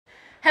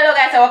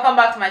guys, and welcome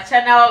back to my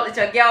channel. It's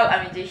your girl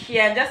Ajngwu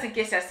here, and just in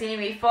case you're seeing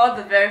me for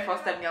the very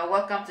first time, you're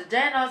welcome to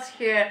join us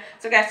here.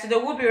 So guys, today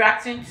we'll be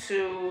reacting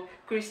to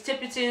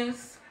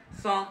Stapleton's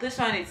song. This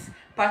one is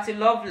Party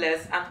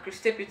Loveless, and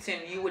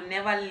Stapleton, You Will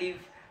Never Leave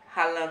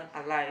Harlan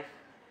Alive.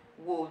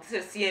 Whoa, this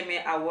is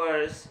CMA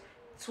Awards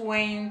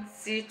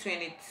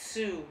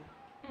 2022.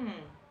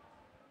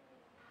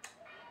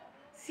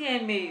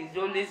 CMA is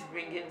always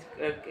bringing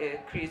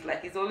Chris,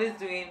 like he's always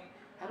doing,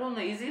 I don't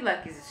know, is it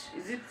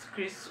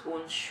Chris'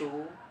 own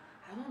show?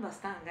 I don't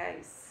understand,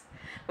 guys.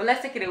 But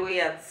let's take it away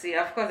and see.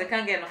 Of course, they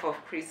can't get enough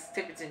of Chris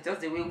Stapleton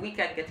just the way we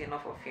can't get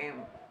enough of him,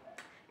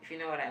 if you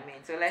know what I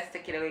mean. So let's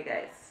take it away,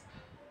 guys.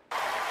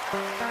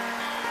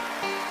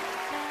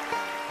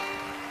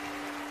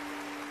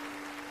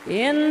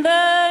 In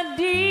the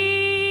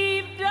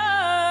deep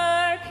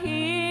dark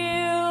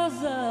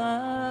hills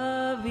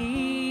of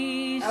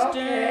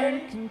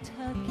eastern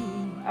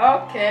Kentucky.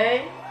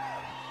 Okay.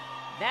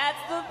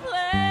 That's the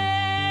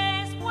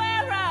place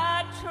where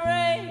I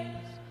trace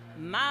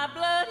my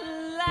bloodline.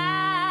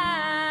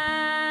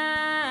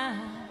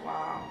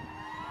 Wow.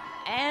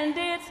 And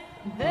it's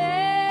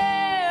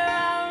there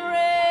I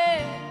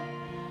read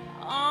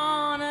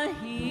on a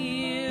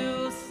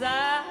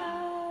hillside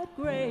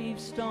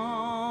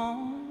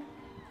gravestone.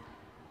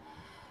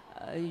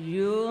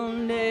 You'll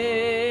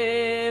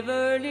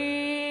never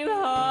leave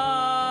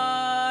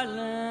Harlan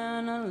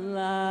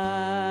alive.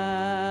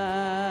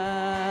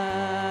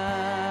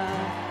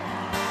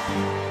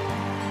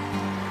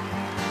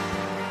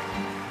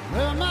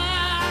 Well,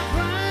 my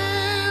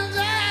friends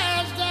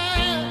as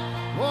they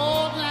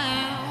walk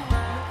down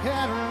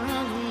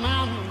Catarina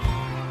Mountain,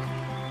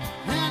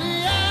 and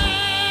he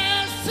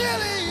asked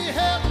silly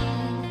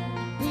heaven to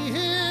be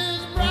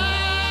his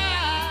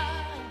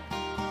bride.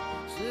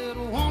 Said,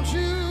 won't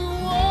you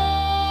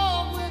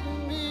walk with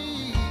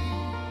me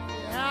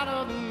out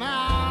of the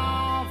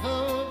mouth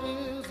of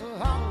his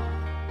heart?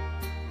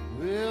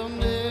 We'll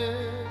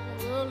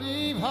never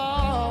leave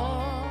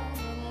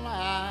Harlan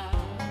alive.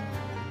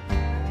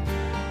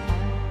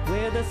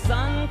 Where the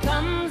sun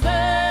comes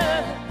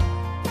up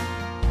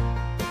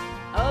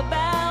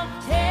about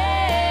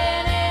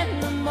 10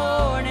 in the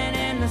morning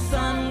and the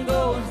sun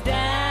goes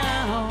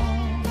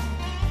down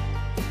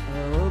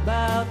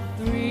about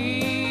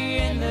 3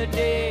 in the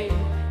day,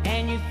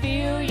 and you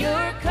fill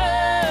your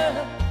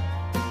cup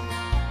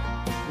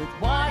with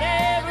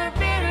whatever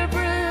bitter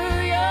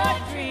brew you're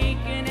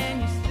drinking,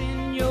 and you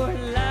spend your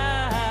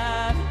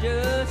life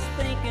just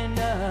thinking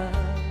of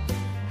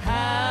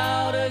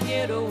how to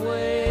get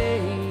away.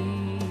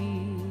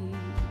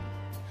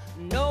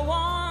 No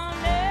one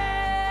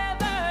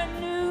ever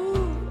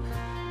knew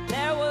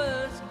there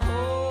was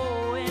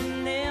coal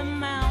in them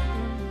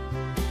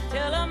mountains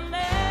till a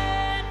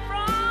man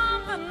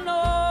from the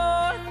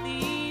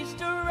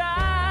northeast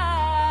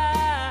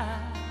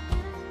arrived,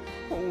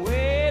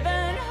 waving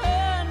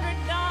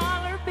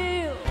 $100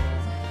 bills.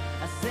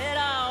 I said,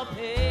 I'll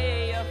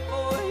pay you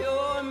for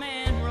your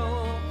man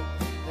roll,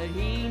 but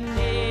he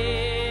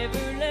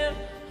never left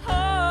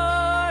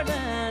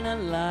Harlan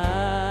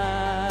alive.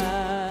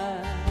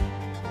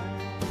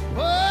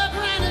 Well,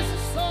 Granny, she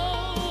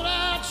sold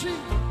out cheap,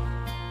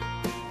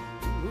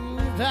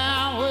 moved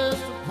down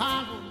west of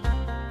Concord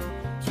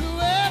to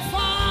a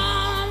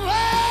farm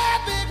where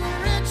big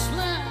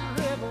Richland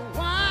River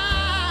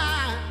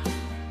wine.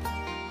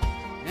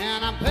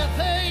 And I bet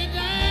they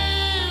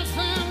danced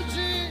and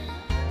jigged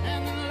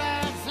and the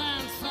laughed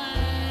and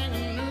sang a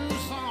new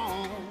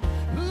song.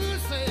 Who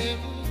said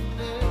we'd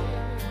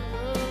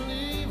never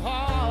leave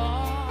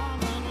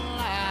Harlan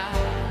alive?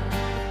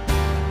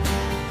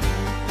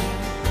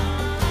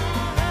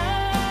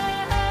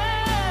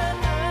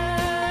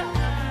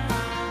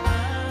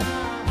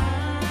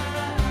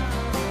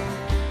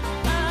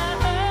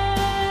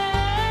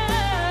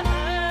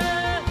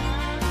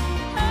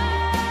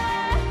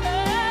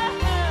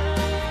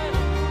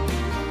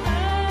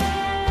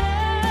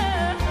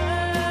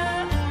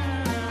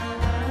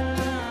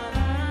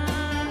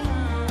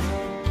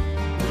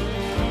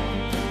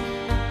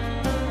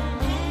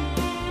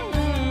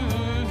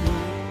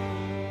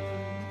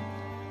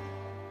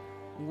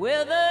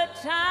 Well, the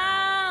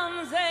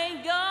times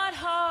they got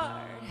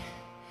hard,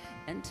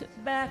 and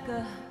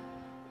tobacco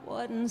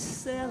wasn't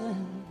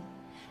selling,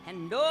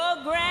 and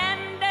old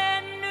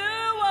Granddad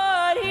knew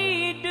what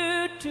he'd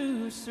do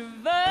to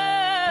survive.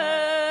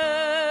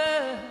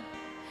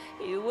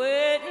 He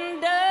went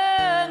and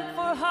dug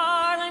for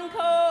Harlan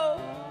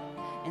coal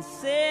and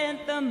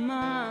sent the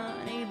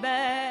money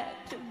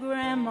back to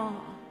Grandma,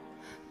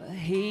 but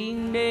he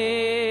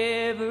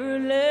never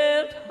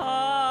left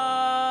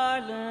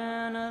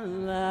Harlan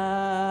alive.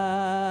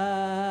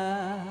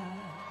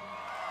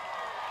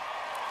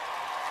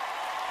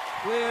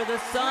 Where the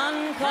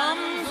sun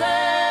comes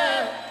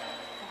up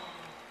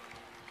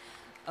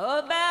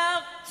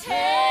about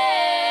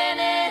 10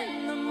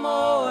 in the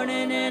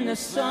morning and the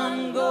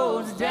sun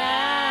goes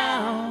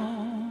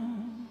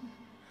down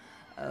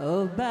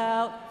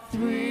about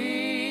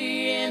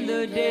 3 in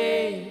the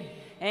day,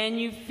 and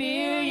you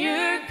fill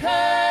your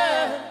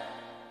cup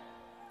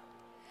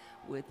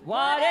with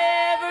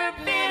whatever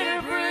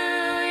bitter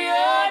brew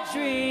you're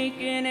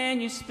drinking,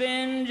 and you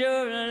spend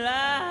your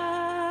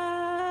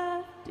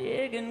life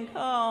digging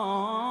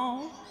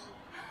coal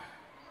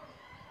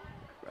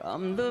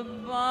from the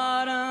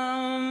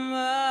bottom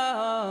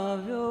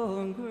of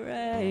your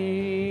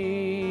grave.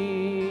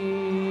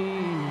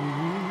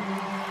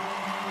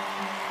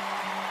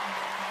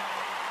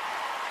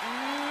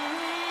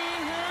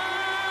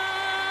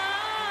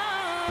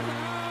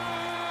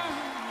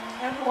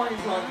 Everyone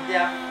is on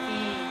their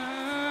feet.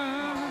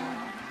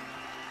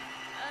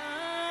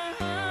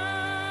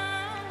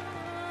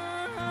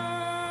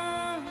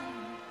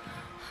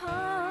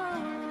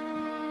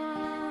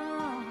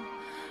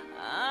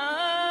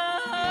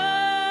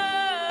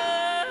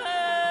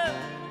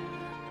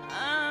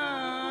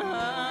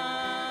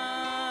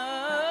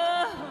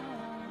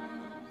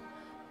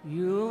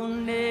 You'll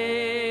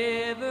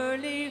never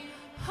leave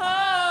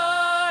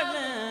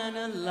Harlan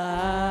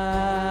alive.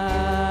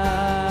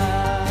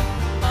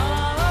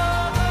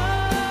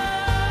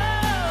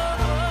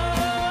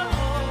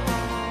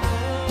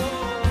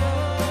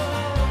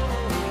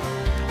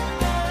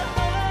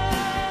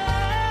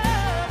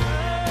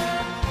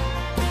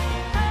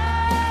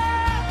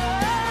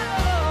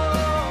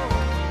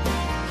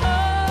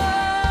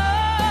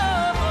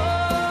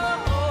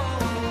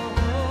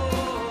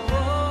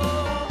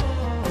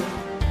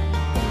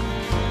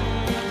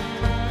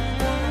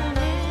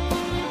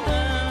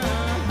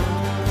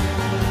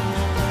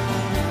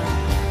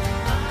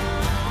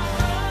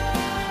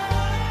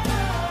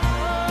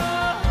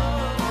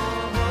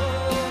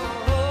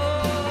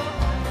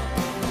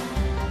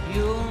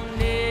 You'll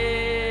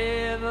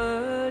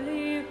never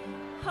leave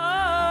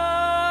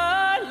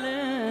Harlan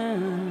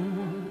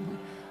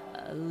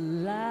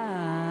alive.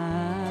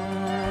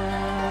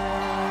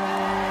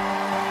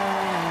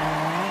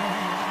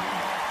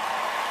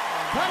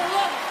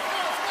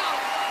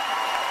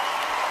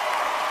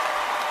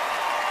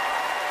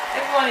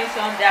 Everyone is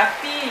on their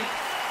feet.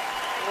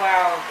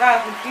 Wow,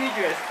 that was a huge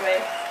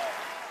respect.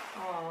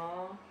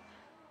 Aww.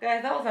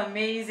 Guys, that was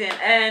amazing.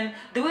 And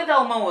the way that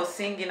woman was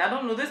singing, I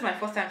don't know, this is my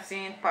first time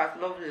seeing part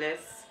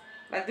Loveless.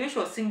 Like the way she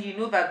was singing, you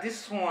know that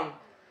this one,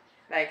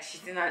 like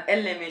she's in an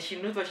element,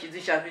 she knows what she's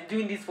doing, she has been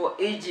doing this for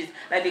ages.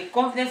 Like the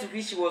confidence with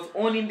which she was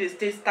owning the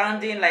stage,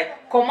 standing,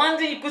 like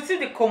commanding, you could see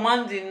the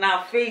command in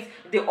her face,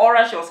 the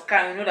aura she was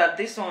carrying, you know that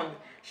this one,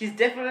 she's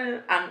definitely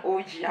an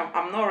OG.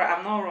 I'm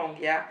not wrong,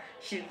 yeah.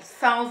 She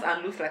sounds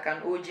and looks like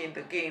an OG in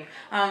the game.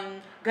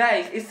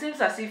 Guys, it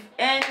seems as if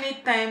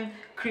anytime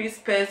Chris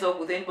pairs up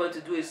with anybody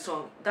to do a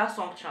song, that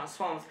song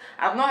transforms.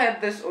 I've not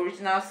heard this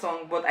original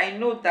song, but I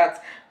know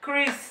that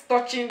Chris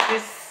touching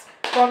this,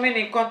 coming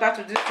in contact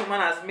with this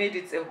woman has made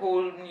it a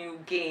whole new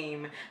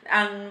game.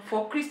 And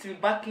for Chris to be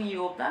backing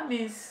you up, that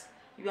means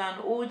you're an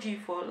OG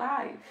for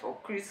life. For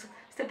Chris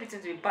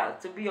Stapleton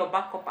to be your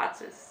backup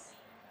artist.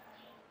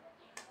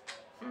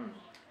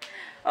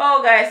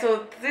 Oh guys,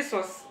 so this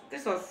was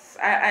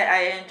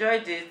I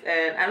enjoyed it,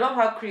 and I love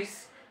how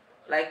Chris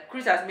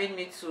has made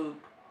me to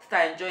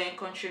start enjoying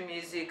country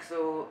music.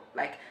 So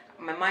like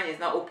my mind is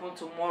now open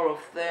to more of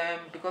them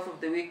because of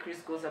the way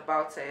Chris goes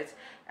about it.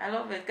 I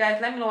love it.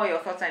 Guys, let me know what your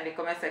thoughts are in the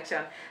comment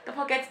section. Don't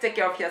forget to take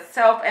care of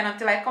yourself, and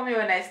until I come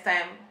here next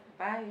time,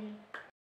 bye.